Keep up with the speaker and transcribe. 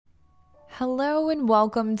Hello and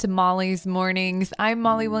welcome to Molly's Mornings. I'm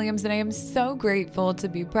Molly Williams and I am so grateful to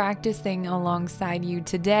be practicing alongside you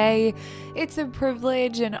today. It's a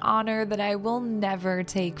privilege and honor that I will never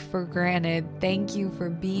take for granted. Thank you for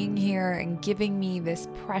being here and giving me this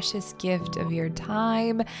precious gift of your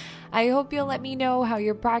time. I hope you'll let me know how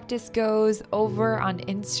your practice goes over on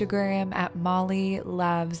Instagram at Molly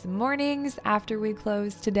Loves Mornings after we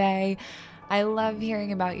close today. I love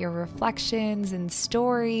hearing about your reflections and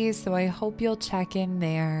stories, so I hope you'll check in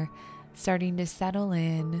there, starting to settle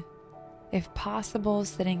in. If possible,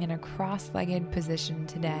 sitting in a cross-legged position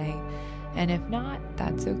today, and if not,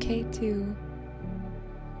 that's okay too.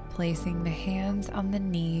 Placing the hands on the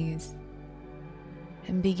knees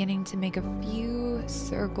and beginning to make a few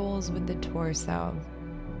circles with the torso.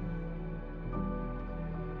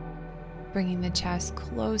 Bringing the chest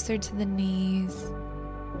closer to the knees.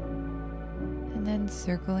 And then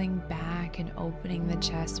circling back and opening the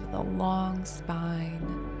chest with a long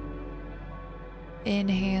spine.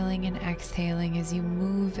 Inhaling and exhaling as you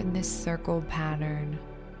move in this circle pattern.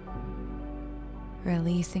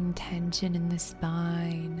 Releasing tension in the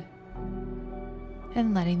spine.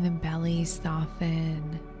 And letting the belly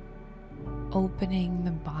soften. Opening the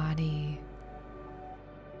body.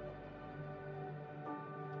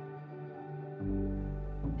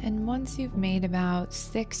 And once you've made about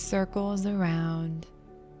 6 circles around,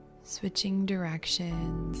 switching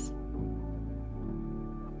directions,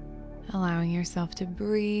 allowing yourself to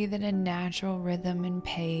breathe at a natural rhythm and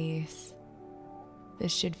pace.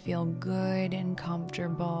 This should feel good and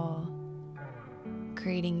comfortable,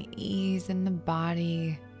 creating ease in the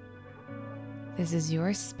body. This is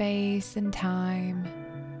your space and time.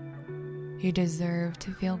 You deserve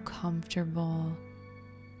to feel comfortable.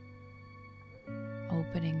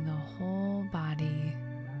 Opening the whole body.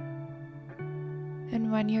 And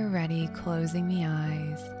when you're ready, closing the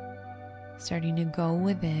eyes, starting to go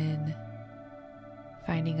within,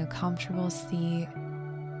 finding a comfortable seat,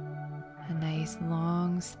 a nice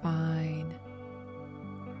long spine,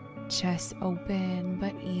 chest open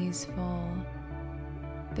but easeful,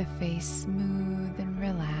 the face smooth and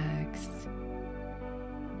relaxed,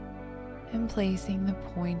 and placing the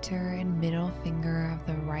pointer and middle finger of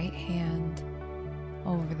the right hand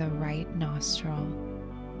over the right nostril,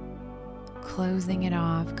 closing it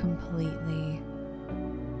off completely,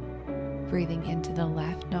 breathing into the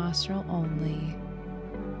left nostril only,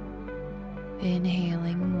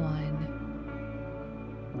 inhaling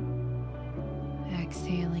 1,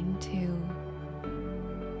 exhaling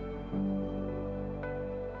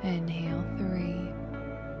 2, inhale 3,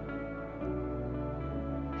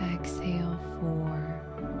 exhale 4,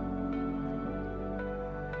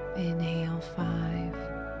 inhale 5,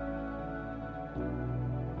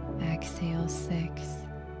 exhale 6,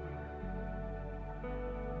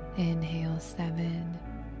 inhale 7,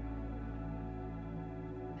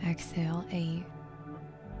 exhale 8,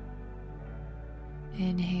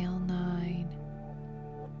 inhale 9,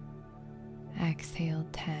 exhale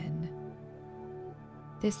 10.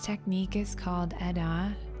 This technique is called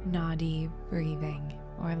Ida Nadi breathing,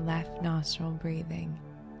 or left nostril breathing.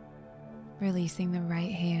 Releasing the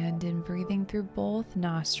right hand and breathing through both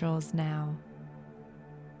nostrils now.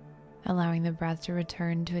 Allowing the breath to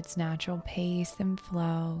return to its natural pace and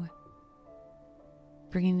flow.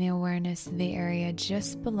 Bringing the awareness to the area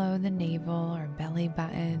just below the navel or belly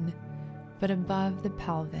button, but above the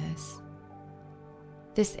pelvis.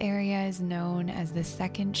 This area is known as the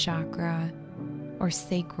second chakra or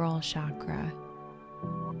sacral chakra.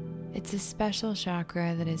 It's a special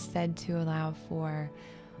chakra that is said to allow for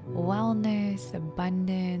wellness,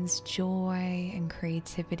 abundance, joy, and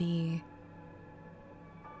creativity.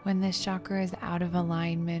 When this chakra is out of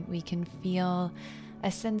alignment, we can feel a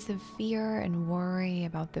sense of fear and worry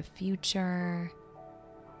about the future,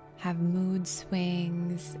 have mood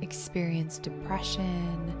swings, experience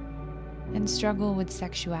depression, and struggle with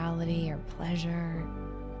sexuality or pleasure.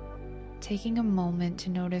 Taking a moment to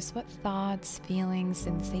notice what thoughts, feelings,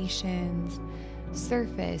 sensations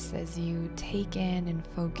surface as you take in and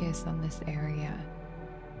focus on this area.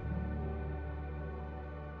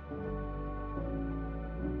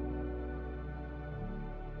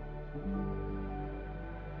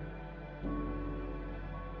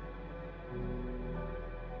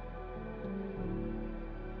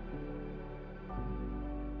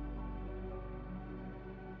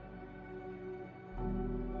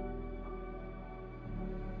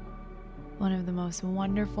 One of the most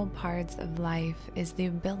wonderful parts of life is the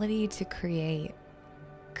ability to create.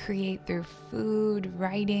 Create through food,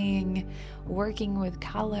 writing, working with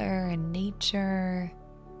color and nature.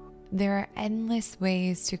 There are endless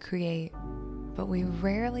ways to create, but we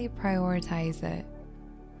rarely prioritize it.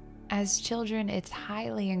 As children, it's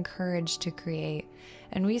highly encouraged to create,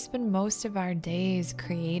 and we spend most of our days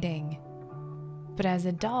creating. But as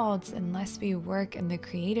adults, unless we work in the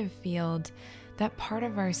creative field, that part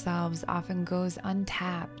of ourselves often goes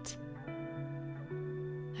untapped.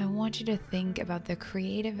 I want you to think about the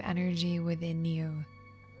creative energy within you.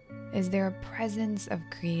 Is there a presence of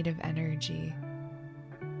creative energy?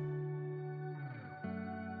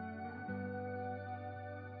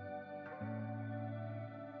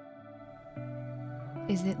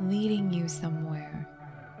 Is it leading you somewhere?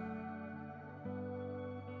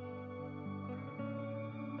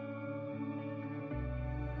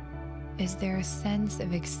 Is there a sense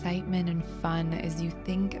of excitement and fun as you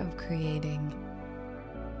think of creating?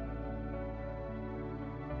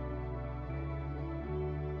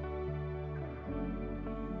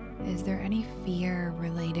 Is there any fear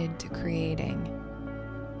related to creating?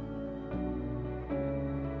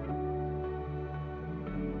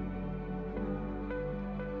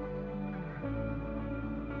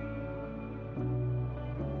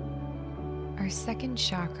 Our second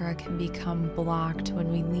chakra can become blocked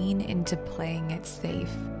when we lean into playing it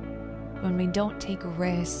safe. When we don't take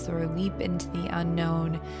risks or leap into the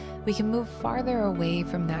unknown, we can move farther away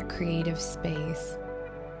from that creative space.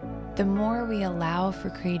 The more we allow for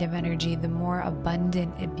creative energy, the more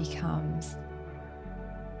abundant it becomes.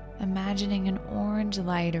 Imagining an orange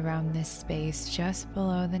light around this space just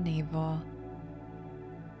below the navel,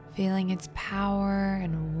 feeling its power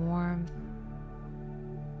and warmth,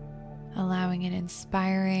 allowing an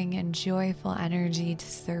inspiring and joyful energy to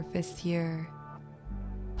surface here,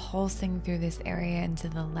 pulsing through this area into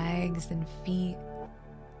the legs and feet,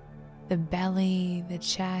 the belly, the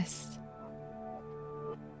chest,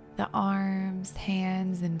 the arms,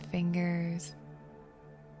 hands, and fingers,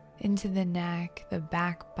 into the neck, the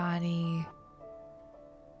back body,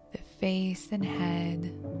 the face and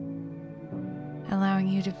head, allowing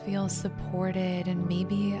you to feel supported and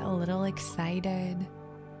maybe a little excited.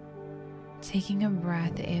 Taking a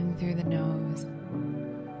breath in through the nose,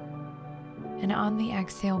 and on the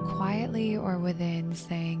exhale, quietly or within,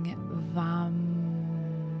 saying VAM.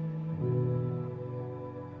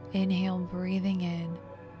 Inhale, breathing in.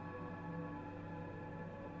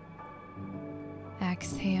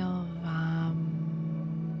 Exhale, VAM.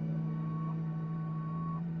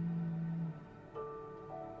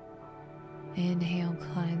 Inhale,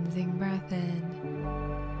 cleansing breath in.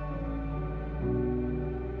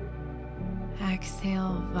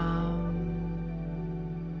 Exhale, VAM.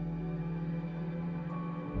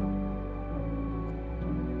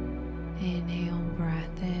 Inhale,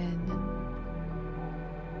 breath in.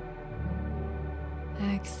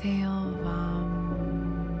 Exhale, VAM.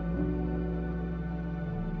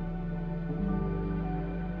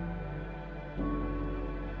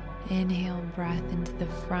 Inhale, breath into the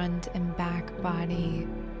front and back body.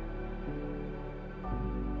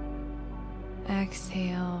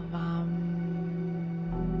 Exhale, VAM.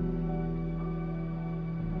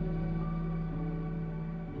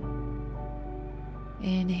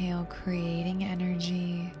 Inhale, creating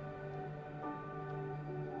energy.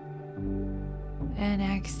 And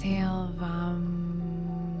exhale, VAM.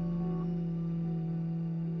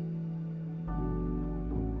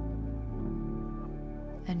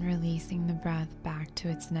 And releasing the breath back to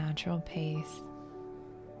its natural pace.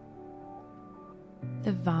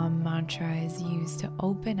 The VAM mantra is used to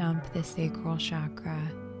open up the sacral chakra,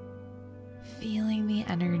 feeling the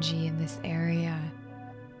energy in this area.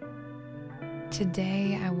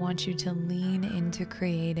 Today, I want you to lean into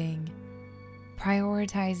creating,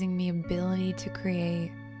 prioritizing the ability to create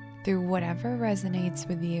through whatever resonates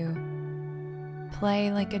with you. Play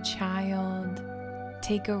like a child,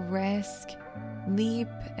 take a risk, leap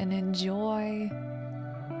and enjoy.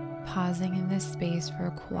 Pausing in this space for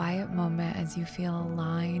a quiet moment as you feel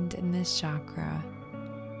aligned in this chakra.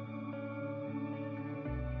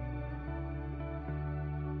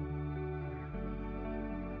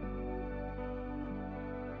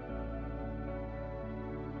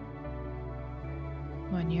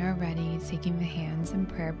 When you're ready, taking the hands in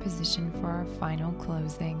prayer position for our final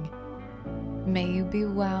closing. May you be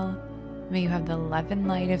well. May you have the love and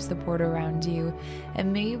light of support around you,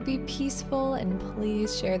 and may you be peaceful, and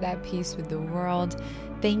please share that peace with the world.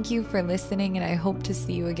 Thank you for listening, and I hope to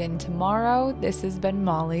see you again tomorrow. This has been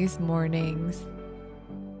Molly's Mornings.